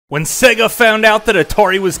When Sega found out that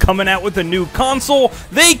Atari was coming out with a new console,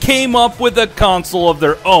 they came up with a console of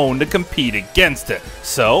their own to compete against it.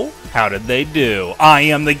 So, how did they do? I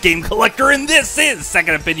am the Game Collector and this is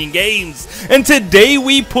Second Opinion Games. And today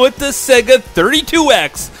we put the Sega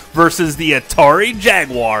 32X versus the Atari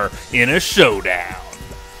Jaguar in a showdown.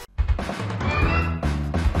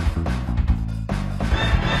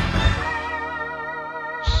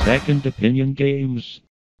 Second Opinion Games.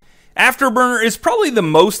 Afterburner is probably the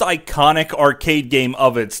most iconic arcade game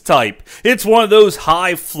of its type. It's one of those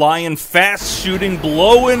high-flying, fast-shooting,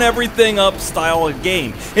 blowing-everything-up style of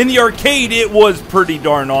game. In the arcade, it was pretty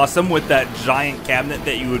darn awesome with that giant cabinet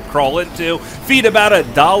that you would crawl into, feed about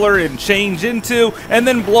 $1 and change into, and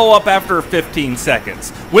then blow up after 15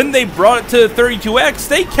 seconds. When they brought it to the 32X,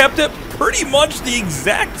 they kept it pretty much the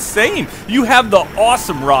exact same. You have the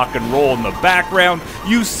awesome rock and roll in the background,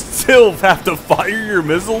 you still have to fire your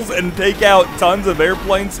missiles and take out tons of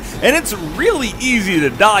airplanes, and it's really easy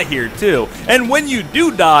to die here too. And when you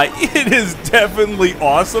do die, it is definitely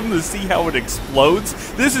awesome to see how it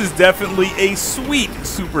explodes. This is definitely a sweet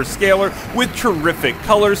super scaler with terrific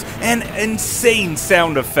colors and insane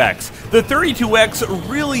sound effects. The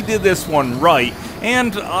 32X really did this one right,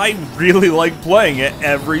 and I really like playing it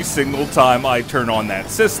every single time I turn on that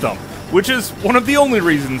system, which is one of the only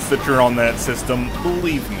reasons to turn on that system,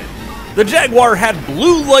 believe me. The Jaguar had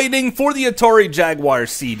blue lighting for the Atari Jaguar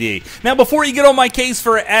CD. Now, before you get on my case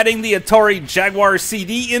for adding the Atari Jaguar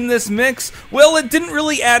CD in this mix, well, it didn't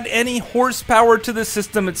really add any horsepower to the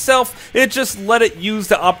system itself, it just let it use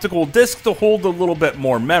the optical disc to hold a little bit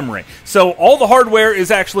more memory. So all the hardware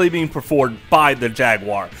is actually being performed by the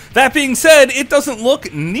Jaguar. That being said, it doesn't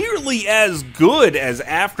look nearly as good as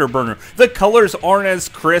Afterburner. The colors aren't as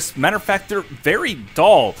crisp, matter of fact, they're very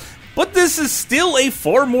dull. But this is still a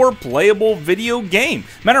far more playable video game.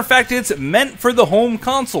 Matter of fact, it's meant for the home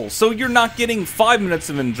console, so you're not getting 5 minutes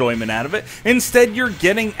of enjoyment out of it. Instead, you're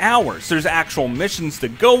getting hours. There's actual missions to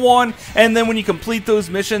go on, and then when you complete those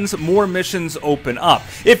missions, more missions open up.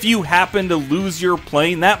 If you happen to lose your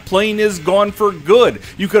plane, that plane is gone for good.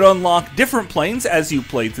 You could unlock different planes as you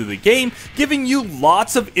play through the game, giving you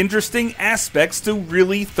lots of interesting aspects to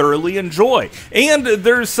really thoroughly enjoy. And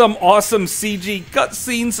there's some awesome CG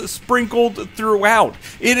cutscenes sprinkled throughout.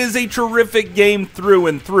 It is a terrific game through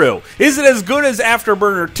and through. Is it as good as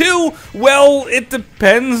Afterburner 2? Well, it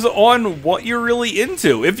depends on what you're really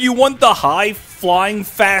into. If you want the high flying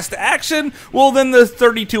fast action, well then the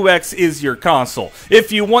 32X is your console.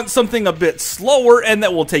 If you want something a bit slower and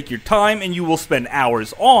that will take your time and you will spend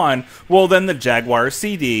hours on, well then the Jaguar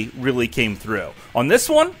CD really came through. On this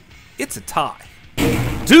one, it's a tie.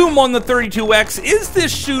 Doom on the 32X is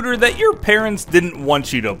this shooter that your parents didn't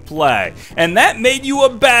want you to play, and that made you a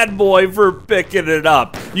bad boy for picking it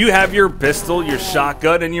up. You have your pistol, your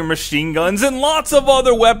shotgun, and your machine guns, and lots of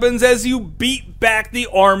other weapons as you beat back the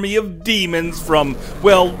army of demons from,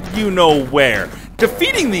 well, you know where.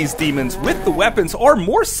 Defeating these demons with the weapons are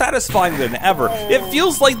more satisfying than ever. It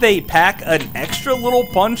feels like they pack an extra little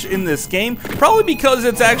punch in this game, probably because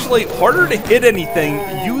it's actually harder to hit anything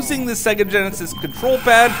using the Sega Genesis control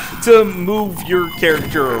pad to move your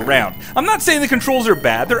character around. I'm not saying the controls are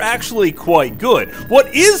bad, they're actually quite good.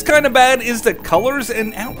 What is kind of bad is the colors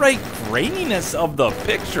and outright graininess of the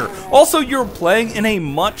picture. Also, you're playing in a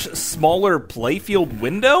much smaller playfield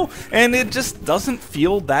window, and it just doesn't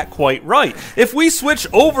feel that quite right. If we switch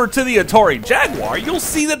over to the Atari Jaguar, you'll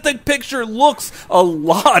see that the picture looks a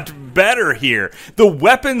lot better here. The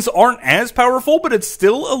weapons aren't as powerful, but it's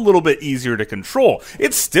still a little bit easier to control.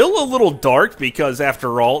 It's still a little dark because,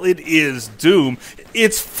 after all, it is Doom.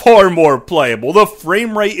 It's far more playable, the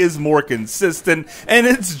frame rate is more consistent, and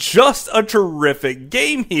it's just a terrific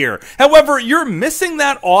game here. However, you're missing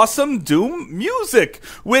that awesome Doom music,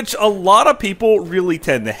 which a lot of people really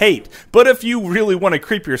tend to hate. But if you really want to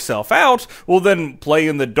creep yourself out, well then play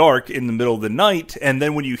in the dark in the middle of the night, and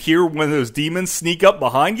then when you hear one of those demons sneak up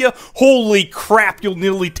behind you, holy crap, you'll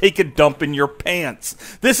nearly take a dump in your pants.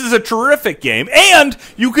 This is a terrific game, and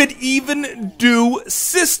you could even do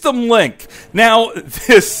System Link. Now,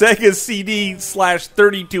 this Sega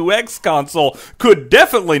CD/32X console could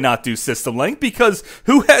definitely not do System Link because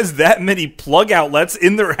who has that many plug outlets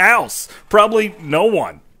in their house? Probably no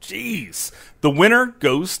one. Jeez. The winner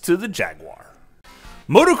goes to the Jaguar.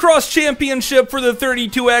 Motocross Championship for the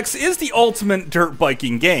 32X is the ultimate dirt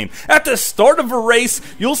biking game. At the start of a race,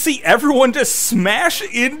 you'll see everyone just smash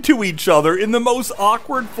into each other in the most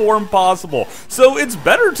awkward form possible. So it's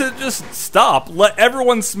better to just stop, let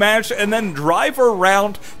everyone smash, and then drive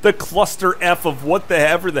around the cluster F of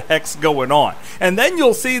whatever the heck's going on. And then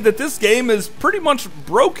you'll see that this game is pretty much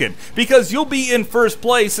broken, because you'll be in first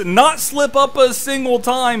place, not slip up a single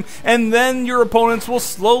time, and then your opponents will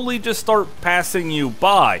slowly just start passing you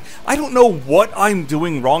by. I don't know what I'm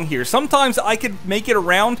doing wrong here. Sometimes I could make it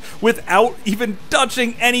around without even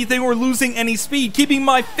touching anything or losing any speed, keeping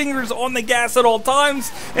my fingers on the gas at all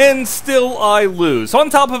times, and still I lose. On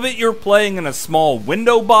top of it, you're playing in a small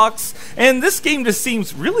window box, and this game just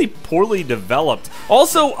seems really poorly developed.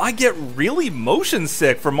 Also, I get really motion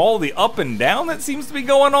sick from all the up and down that seems to be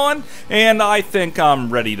going on, and I think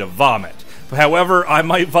I'm ready to vomit. However, I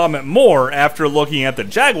might vomit more after looking at the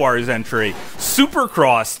Jaguar's entry,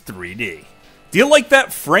 Supercross 3D. Do you like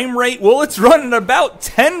that frame rate? Well, it's running about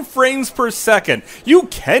 10 frames per second. You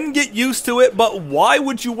can get used to it, but why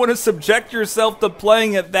would you want to subject yourself to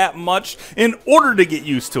playing it that much in order to get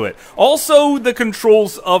used to it? Also, the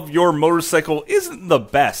controls of your motorcycle isn't the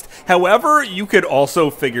best. However, you could also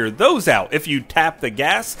figure those out. If you tap the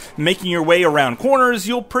gas, making your way around corners,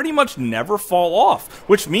 you'll pretty much never fall off,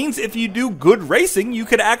 which means if you do good racing, you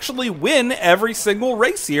could actually win every single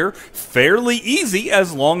race here fairly easy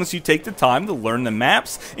as long as you take the time to learn the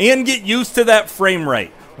maps and get used to that frame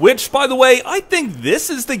rate. Which, by the way, I think this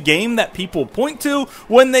is the game that people point to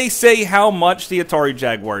when they say how much the Atari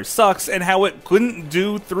Jaguar sucks and how it couldn't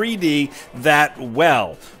do 3D that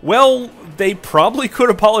well. Well, they probably could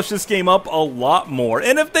have polished this game up a lot more,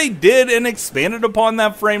 and if they did and expanded upon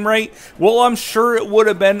that frame rate, well, I'm sure it would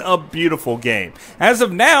have been a beautiful game. As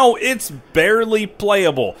of now, it's barely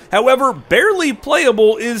playable. However, barely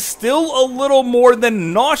playable is still a little more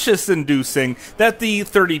than nauseous-inducing that the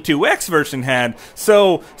 32X version had,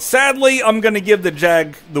 so sadly, I'm going to give the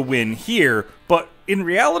Jag the win here, but in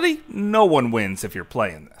reality, no one wins if you're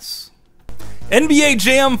playing this. NBA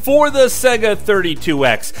Jam for the Sega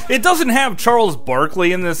 32X. It doesn't have Charles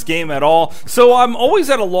Barkley in this game at all, so I'm always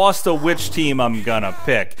at a loss to which team I'm gonna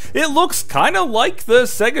pick. It looks kinda like the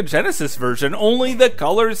Sega Genesis version, only the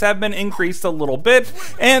colors have been increased a little bit,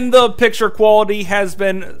 and the picture quality has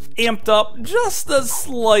been amped up just the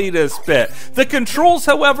slightest bit. The controls,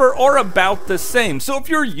 however, are about the same, so if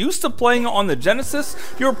you're used to playing on the Genesis,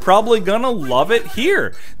 you're probably gonna love it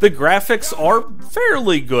here. The graphics are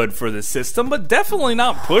fairly good for the system, but definitely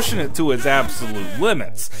not pushing it to its absolute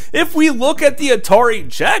limits. If we look at the Atari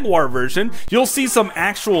Jaguar version, you'll see some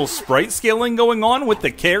actual sprite scaling going on with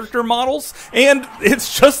the character models, and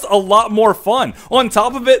it's just a lot more fun. On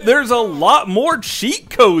top of it, there's a lot more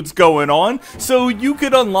cheat codes going on, so you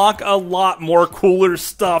could unlock a lot more cooler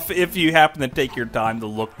stuff if you happen to take your time to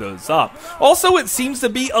look those up. Also, it seems to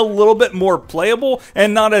be a little bit more playable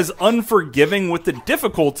and not as unforgiving with the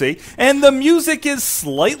difficulty, and the music is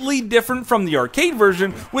slightly different from the arcade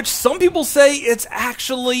version, which some people say it's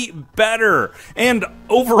actually better. And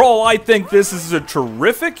overall, I think this is a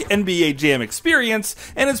terrific NBA Jam experience,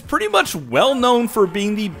 and it's pretty much well known for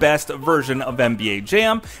being the best version of NBA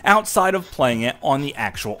Jam outside of playing it on the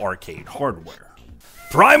actual arcade hardware.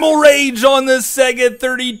 Primal Rage on the Sega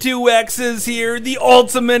 32X is here, the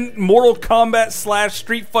ultimate Mortal Kombat /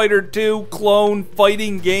 Street Fighter 2 clone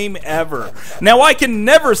fighting game ever. Now, I can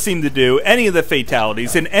never seem to do any of the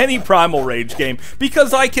fatalities in any Primal Rage game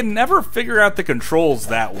because I can never figure out the controls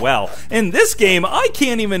that well. In this game, I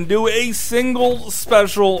can't even do a single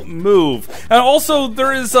special move. And also,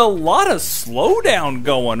 there is a lot of slowdown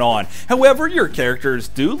going on. However, your characters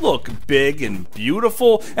do look big and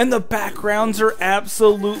beautiful, and the backgrounds are absolutely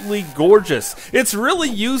gorgeous. It's really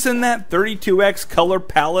using that 32X color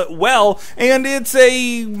palette well, and it's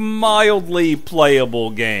a mildly playable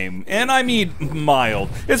game. And I mean mild.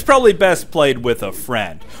 It's probably best played with a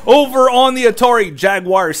friend. Over on the Atari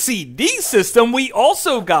Jaguar CD system, we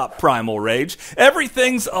also got Primal Rage.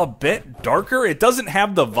 Everything's a bit darker. It doesn't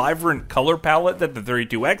have the vibrant color palette that the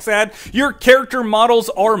 32X had. Your character models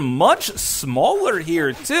are much smaller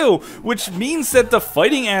here too, which means that the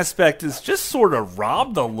fighting aspect is just sort of robbed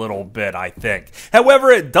a little bit, I think.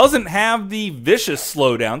 However, it doesn't have the vicious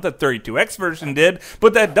slowdown that 32X version did,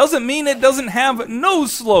 but that doesn't mean it doesn't have no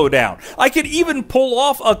slowdown. I could even pull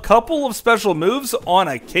off a couple of special moves on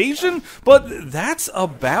occasion, but that's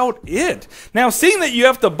about it. Now, seeing that you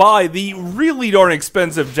have to buy the really darn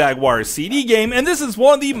expensive Jaguar CD game, and this is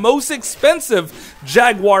one of the most expensive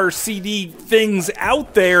Jaguar CD things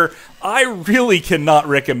out there, I really cannot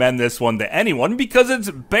recommend this one to anyone because it's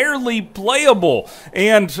barely playable.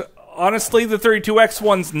 And Honestly, the 32X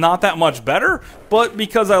one's not that much better, but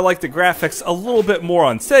because I like the graphics a little bit more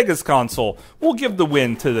on Sega's console, we'll give the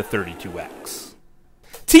win to the 32X.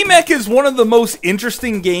 T-Mek is one of the most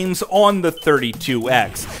interesting games on the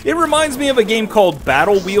 32X. It reminds me of a game called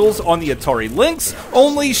Battle Wheels on the Atari Lynx,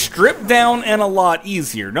 only stripped down and a lot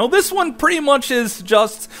easier. Now this one pretty much is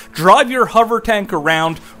just drive your hover tank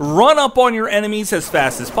around, run up on your enemies as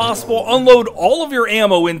fast as possible, unload all of your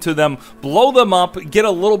ammo into them, blow them up, get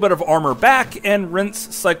a little bit of armor back, and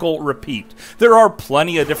rinse, cycle, repeat. There are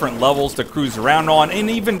plenty of different levels to cruise around on, and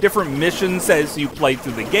even different missions as you play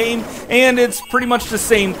through the game, and it's pretty much the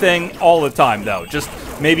same thing all the time though. Just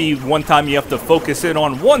maybe one time you have to focus in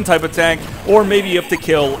on one type of tank, or maybe you have to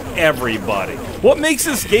kill everybody. What makes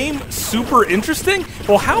this game super interesting?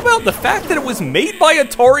 Well, how about the fact that it was made by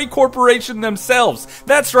Atari Corporation themselves?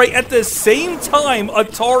 That's right, at the same time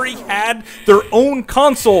Atari had their own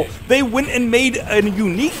console, they went and made a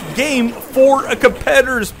unique game for a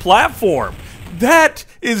competitor's platform. That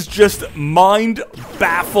is just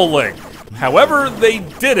mind-baffling. However, they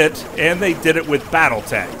did it, and they did it with battle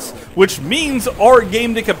tanks, which means our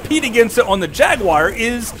game to compete against it on the Jaguar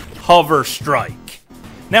is Hover Strike.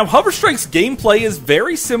 Now, Hover Strike's gameplay is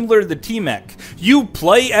very similar to the T-Mek. You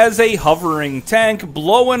play as a hovering tank,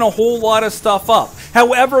 blowing a whole lot of stuff up.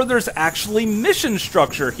 However, there's actually mission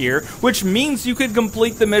structure here, which means you can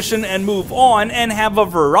complete the mission and move on and have a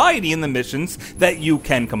variety in the missions that you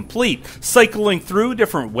can complete. Cycling through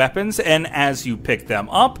different weapons and as you pick them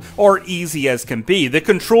up are easy as can be. The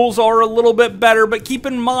controls are a little bit better, but keep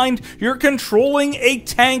in mind you're controlling a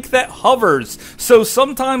tank that hovers, so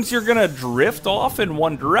sometimes you're gonna drift off in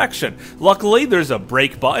one direction. Luckily, there's a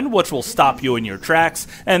brake button which will stop you in your tracks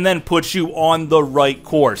and then put you on the right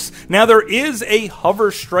course. Now, there is a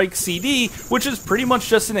Hover Strike CD, which is pretty much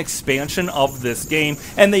just an expansion of this game,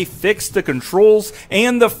 and they fixed the controls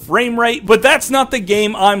and the frame rate, but that's not the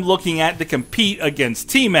game I'm looking at to compete against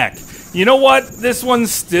T-Mek. You know what? This one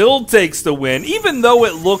still takes the win, even though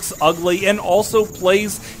it looks ugly and also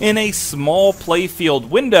plays in a small playfield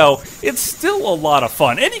window. It's still a lot of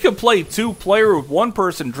fun, and you can play two-player with one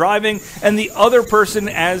person driving and the other person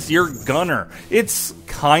as your gunner. It's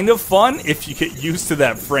kind of fun if you get used to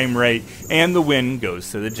that frame rate, and the win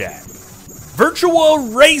goes to the Jag.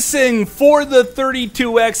 Virtua Racing for the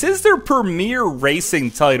 32X is their premier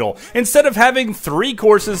racing title. Instead of having 3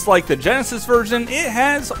 courses like the Genesis version, it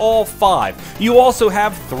has all 5. You also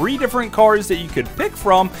have 3 different cars that you could pick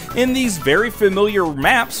from in these very familiar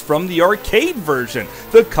maps from the arcade version.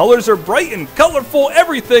 The colors are bright and colorful.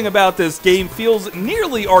 Everything about this game feels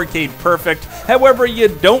nearly arcade perfect. However, you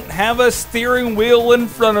don't have a steering wheel in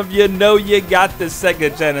front of you. No, you got the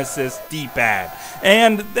Sega Genesis D-pad.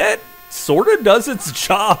 And that sort of does its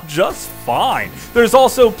job just fine. There's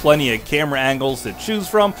also plenty of camera angles to choose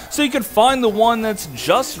from, so you can find the one that's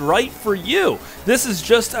just right for you. This is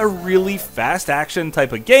just a really fast action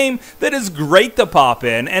type of game that is great to pop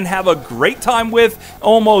in and have a great time with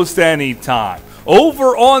almost any time.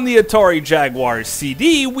 Over on the Atari Jaguar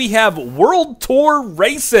CD, we have World Tour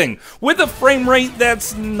Racing with a frame rate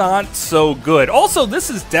that's not so good. Also, this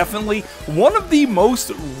is definitely one of the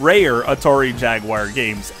most rare Atari Jaguar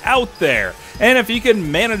games out there. And if you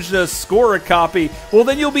can manage to score a copy, well,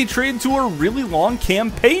 then you'll be treated to a really long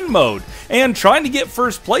campaign mode. And trying to get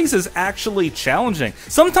first place is actually challenging.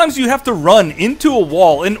 Sometimes you have to run into a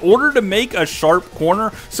wall in order to make a sharp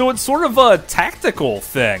corner, so it's sort of a tactical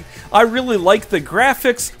thing. I really like the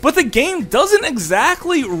graphics, but the game doesn't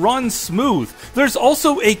exactly run smooth. There's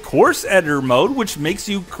also a course editor mode, which makes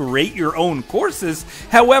you create your own courses.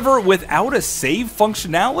 However, without a save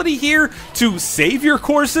functionality here to save your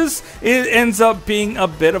courses, it ends up being a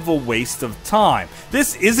bit of a waste of time.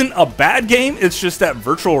 This isn't a bad game, it's just that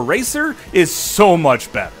Virtual Racer is so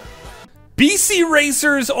much better. BC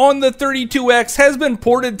Racers on the 32X has been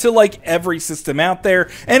ported to like every system out there,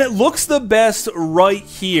 and it looks the best right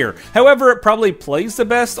here. However, it probably plays the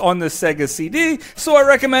best on the Sega CD, so I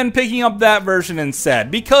recommend picking up that version instead,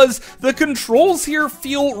 because the controls here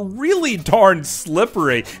feel really darn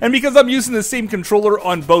slippery, and because I'm using the same controller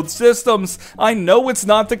on both systems, I know it's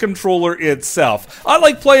not the controller itself. I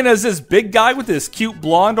like playing as this big guy with this cute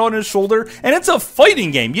blonde on his shoulder, and it's a fighting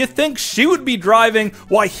game. You think she would be driving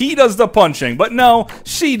while he does the punch punching, but no,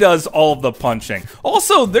 she does all of the punching.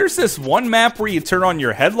 Also, there's this one map where you turn on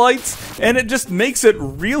your headlights, and it just makes it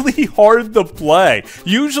really hard to play.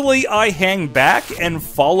 Usually, I hang back and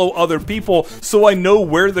follow other people so I know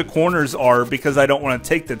where the corners are because I don't want to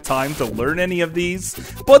take the time to learn any of these.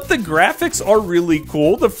 But the graphics are really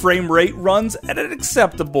cool, the frame rate runs at an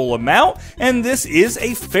acceptable amount, and this is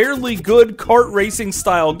a fairly good kart racing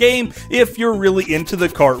style game if you're really into the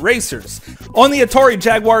kart racers. On the Atari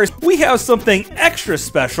Jaguar, we have something extra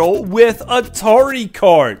special with Atari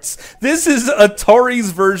Karts. This is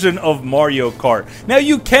Atari's version of Mario Kart. Now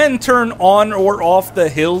you can turn on or off the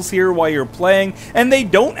hills here while you're playing, and they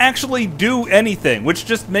don't actually do anything, which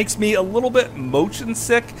just makes me a little bit motion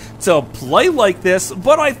sick to play like this,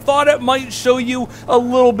 but I thought it might show you a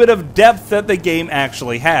little bit of depth that the game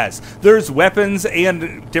actually has. There's weapons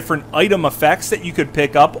and different item effects that you could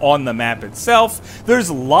pick up on the map itself. There's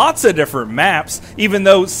lots of different maps, even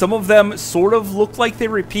though some of them sort of look like they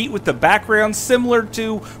repeat with the background similar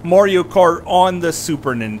to Mario Kart on the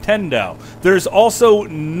Super Nintendo. There's also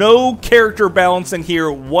no character balancing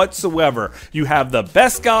here whatsoever. You have the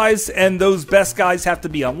best guys, and those best guys have to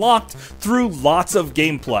be unlocked through lots of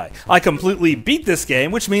gameplay. I completely beat this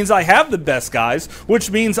game, which means I have the best guys,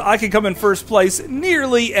 which means I can come in first place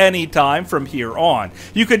nearly any time from here on.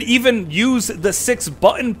 You could even use the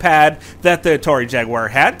 6-button pad that the Atari Jaguar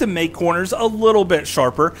had to make corners a little bit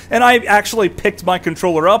sharper, and I actually picked my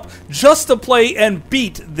controller up just to play and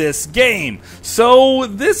beat this game. So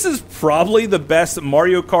this is probably the best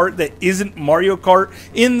Mario Kart that isn't Mario Kart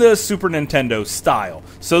in the Super Nintendo style.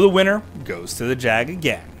 So the winner goes to the Jag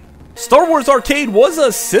again. Star Wars Arcade was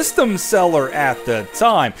a system seller at the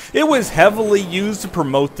time. It was heavily used to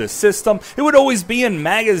promote the system. It would always be in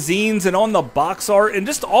magazines and on the box art and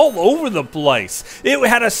just all over the place. It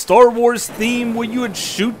had a Star Wars theme where you would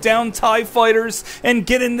shoot down TIE fighters and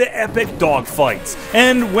get into epic dogfights.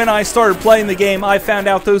 And when I started playing the game, I found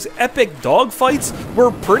out those epic dogfights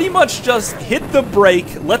were pretty much just hit the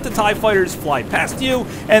brake, let the TIE fighters fly past you,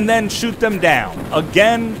 and then shoot them down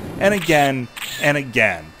again and again and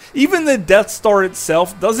again. Even the Death Star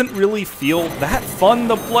itself doesn't really feel that fun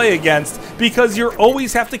to play against because you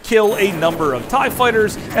always have to kill a number of TIE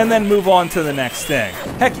fighters and then move on to the next thing.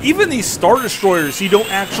 Heck, even these Star Destroyers, you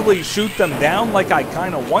don't actually shoot them down like I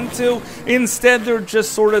kind of want to. Instead, they're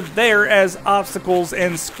just sort of there as obstacles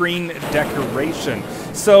and screen decoration.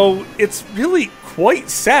 So it's really quite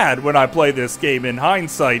sad when I play this game in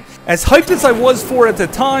hindsight. As hyped as I was for it at the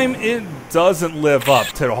time, it doesn't live up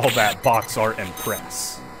to all that box art and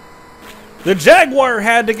press. The Jaguar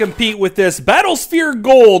had to compete with this Battlesphere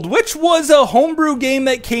Gold, which was a homebrew game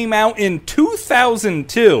that came out in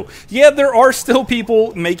 2002. Yeah, there are still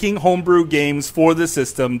people making homebrew games for the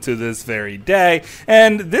system to this very day,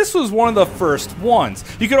 and this was one of the first ones.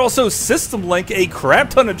 You could also system link a crap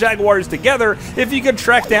ton of Jaguars together if you could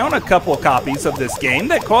track down a couple copies of this game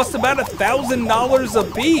that cost about $1,000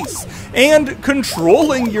 a piece. And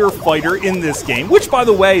controlling your fighter in this game, which by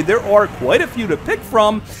the way, there are quite a few to pick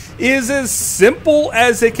from, is as simple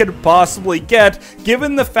as it could possibly get,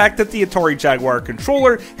 given the fact that the Atari Jaguar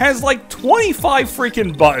controller has like 25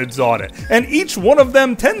 freaking buttons on it, and each one of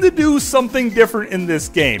them tend to do something different in this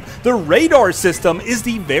game. The radar system is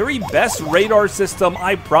the very best radar system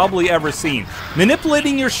I've probably ever seen.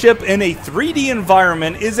 Manipulating your ship in a 3D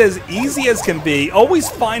environment is as easy as can be. Always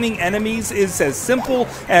finding enemies is as simple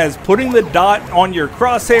as putting the dot on your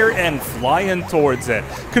crosshair and flying towards it.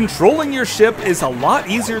 Controlling your ship is a lot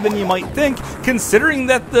easier than you might think, considering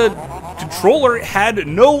that the controller had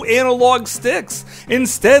no analog sticks.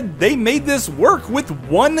 Instead, they made this work with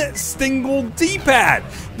one single D-pad.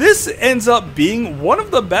 This ends up being one of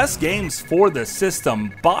the best games for the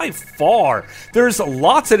system by far. There's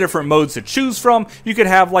lots of different modes to choose from. You could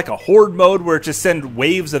have like a horde mode where it just sends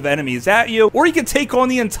waves of enemies at you, or you could take on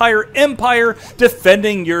the entire empire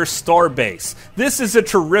defending your star base. This is a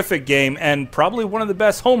terrific game and probably one of the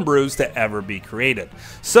best homebrews to ever be created.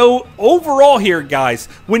 So overall here, guys,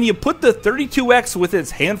 when you put the 32X with its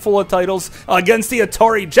handful of titles against the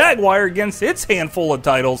Atari Jaguar against its handful of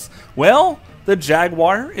titles, well, the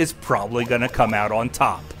Jaguar is probably going to come out on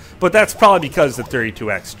top. But that's probably because the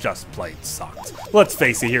 32X just plain sucked. Let's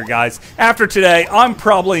face it here, guys. After today, I'm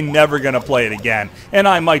probably never going to play it again, and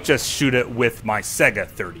I might just shoot it with my Sega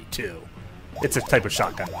 32. It's a type of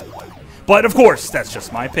shotgun, by the way. But of course, that's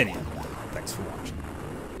just my opinion. Thanks for watching.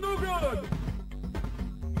 No good.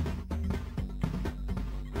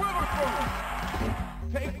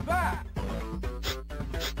 Take that.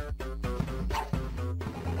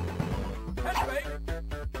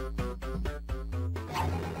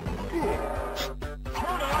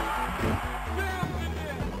 Turn up.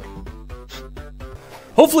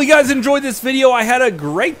 Hopefully you guys enjoyed this video. I had a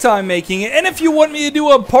great time making it, and if you want me to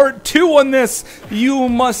do a part 2 on this, you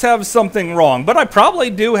must have something wrong. But I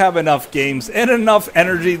probably do have enough games and enough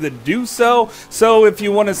energy to do so. So if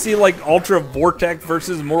you want to see like Ultra Vortex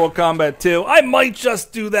versus Mortal Kombat 2, I might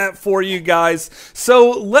just do that for you guys.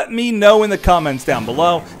 So let me know in the comments down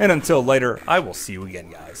below, and until later, I will see you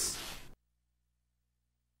again, guys.